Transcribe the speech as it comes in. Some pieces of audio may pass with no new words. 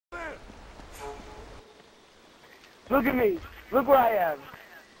Look at me. Look where I am.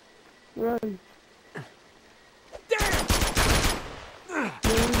 Run. Damn!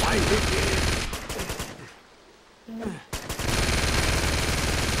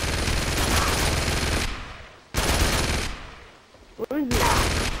 Where is it?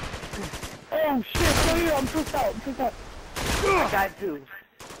 Oh shit, oh yeah, I'm pushed out, I got two.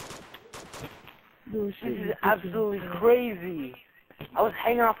 Dude, This is absolutely crazy. I was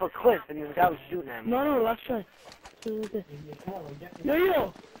hanging off a cliff and this guy was shooting at me. No, last try.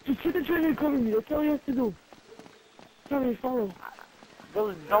 Yo, just hit the trigger and cover me. That's all you have to do. Tell me, follow.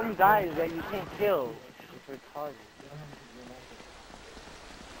 Those dumb guys that you can't kill. It's retarded.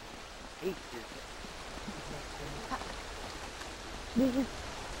 I hate this. This is...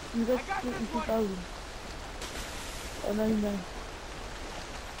 You got 2,000. Oh, 99.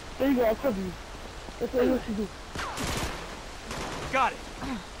 There you go, I'll cover you. That's all you have to do. Got it.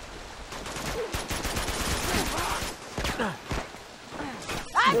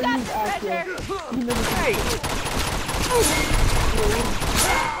 I've got the treasure! Hey!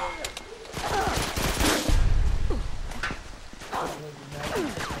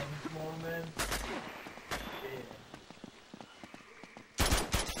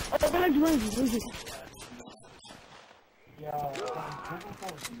 Oh, behind you.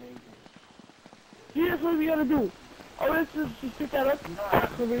 Yeah, that's what we gotta do. Oh, let's just pick that up.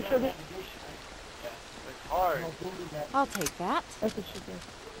 So we should it. It's hard. I'll take that. That's what she did.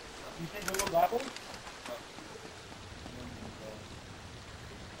 You think the little apple?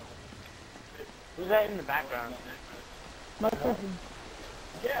 Who's that in the background? My cousin.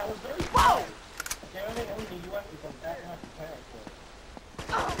 Yeah, it was very Whoa! okay, only the US is like that much prepared for it.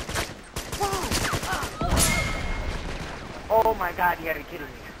 Oh my god, you gotta be kidding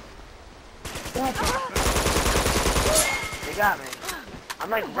me. They got me. I'm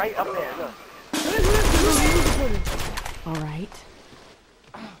like right up there, look. Alright.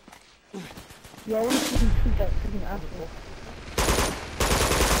 Yo, I wanna see him shoot that freaking asshole.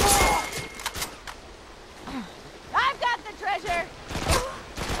 I've got the treasure!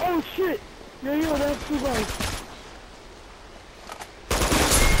 Oh shit! Yo, that's too bad.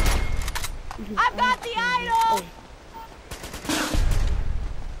 I've got the idol!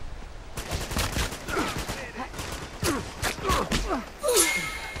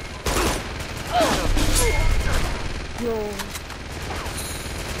 Yo.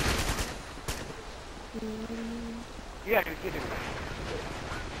 You gotta be kidding me.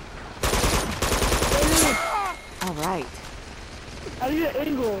 Alright. How do you get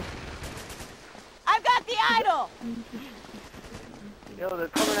angle? I've got the idol! Yo, they're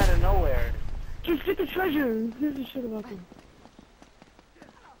coming out of nowhere. Just get the treasure. Who gives a shit about them?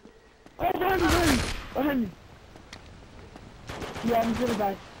 Oh, behind me. Yeah, I'm gonna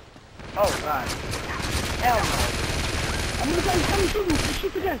die. Oh god. Hell no. I'm gonna die. Shoot him.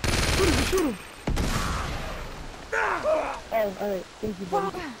 Shoot the guy. Shoot him. Oh, alright. Thank you,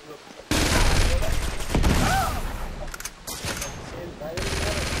 buddy.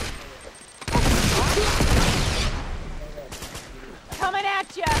 Coming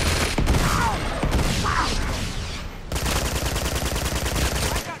at ya!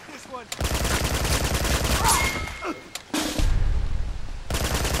 I got this one.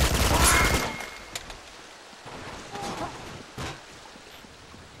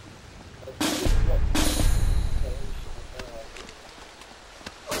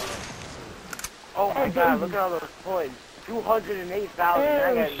 Oh my god, look at all those points. 208,000.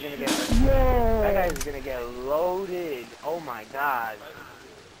 That guy's gonna get. That guy's gonna get loaded. Oh my god.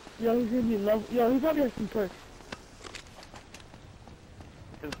 Yo, he's gonna be level. Yo, he probably has some perks.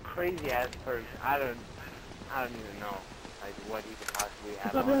 Some crazy ass perks. I don't even know. Like what he could possibly He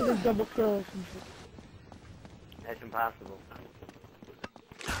have. probably has On. a double kill or some shit. That's impossible.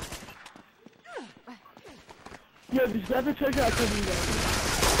 Yo, just grab the treasure. I'll cover you guys.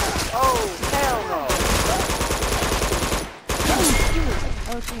 Oh hell no!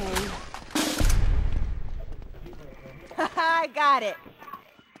 Okay. I got it.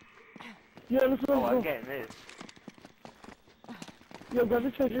 Yo, let's go. Oh, I'm getting this. Yo, grab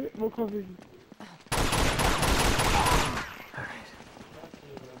the treasure. We'll cover you.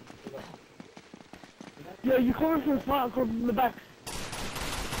 Yo, you cover from the front. I'll cover from the back.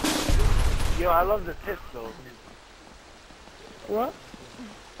 Yo, I love the pistol. What?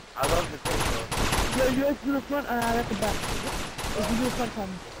 I love the pistol. Yo, you guys do the front and I at the back. If you do the front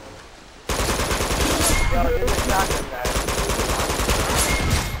time. Yo, get the shotgun, guys.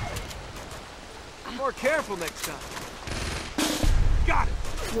 More careful next time. Got it.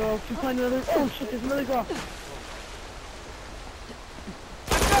 Yo, if you find another... Oh shit, there's another guy.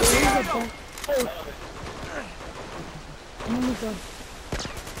 I got the idol. Oh shit. almost done.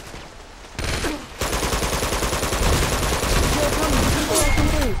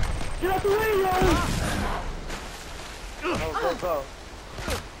 Get out the way, yo! Go.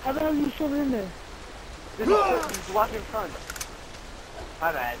 How the hell did you shove it in there? Just walk in front.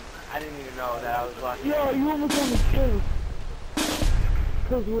 My bad. I didn't even know that I was walking. Yo, you almost got me killed.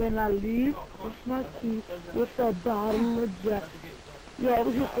 Cause when I leave, brush my teeth with the bottom of Jack. Yo, I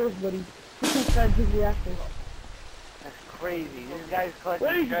was your first, buddy. This is that big reactor. That's crazy. This guy's collecting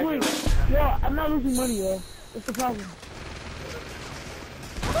Wait, treasure. wait. Yo, I'm not losing money, yo. What's the problem?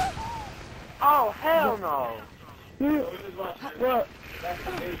 Oh, hell no. What?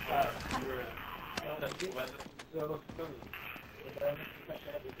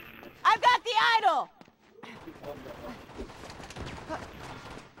 I've got the idol!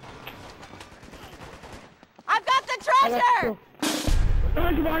 I've got the treasure!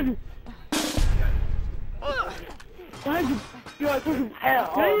 Behind you, behind you! Behind you! Yo, I told you.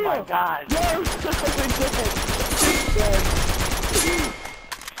 Hell, oh my god. Yo,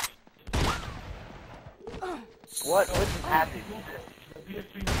 What just happened?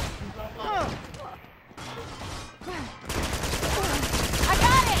 I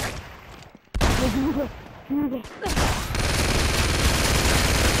got it!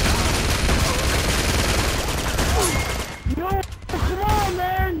 Yo, come on,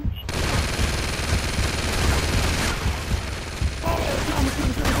 man!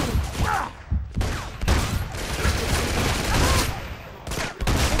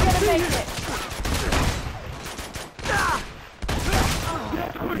 We're gonna make it!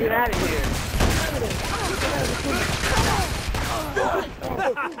 Get out of here.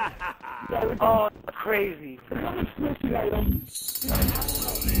 Oh, crazy.